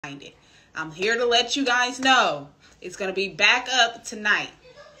it. I'm here to let you guys know it's going to be back up tonight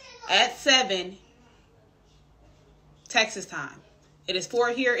at 7 Texas time. It is 4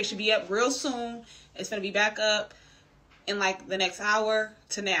 here. It should be up real soon. It's going to be back up in like the next hour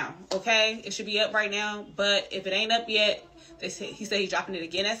to now. Okay? It should be up right now. But if it ain't up yet, he said he's dropping it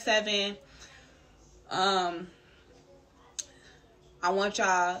again at 7. I want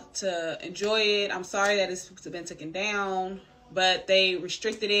y'all to enjoy it. I'm sorry that it's been taken down, but they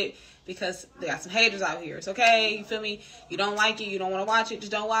restricted it because they got some haters out here. It's okay. You feel me? You don't like it. You don't want to watch it.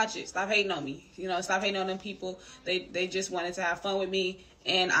 Just don't watch it. Stop hating on me. You know, stop hating on them people. They just wanted to have fun with me,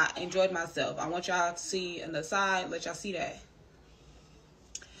 and I enjoyed myself. I want y'all to see on the side. Let y'all see that.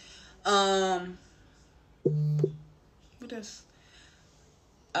 What else?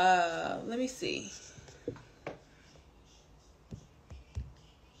 Let me see.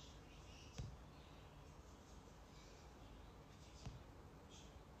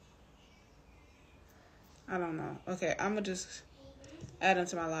 I don't know. Okay, I'm going to just add him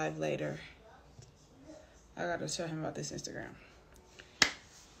to my live later. I got to tell him about this Instagram.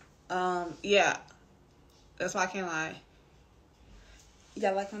 Yeah. That's why I can't lie.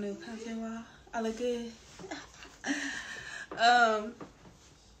 Y'all like my new content wall? I look good.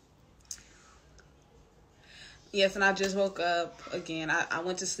 Yes, and I just woke up again. I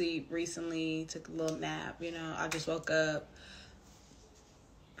went to sleep recently, took a little nap, you know. I just woke up.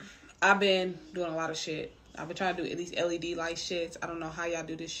 I've been doing a lot of shit. I've been trying to do these LED light shits. I don't know how y'all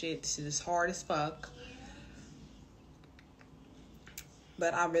do this shit. This shit is hard as fuck.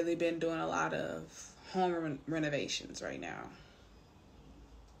 But I've really been doing a lot of home renovations right now.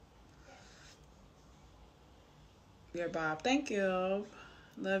 Yeah, Bob. Thank you.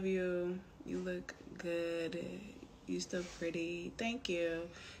 Love you. You look good. You still pretty. Thank you.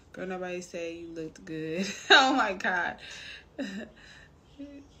 Girl, nobody say you looked good. Oh my God.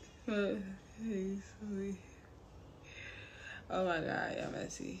 Oh my God, y'all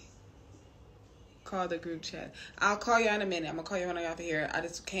messy. Call the group chat. I'll call y'all in a minute. I'm gonna call you when I get off of here. I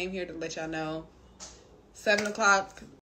just came here to let y'all know 7 o'clock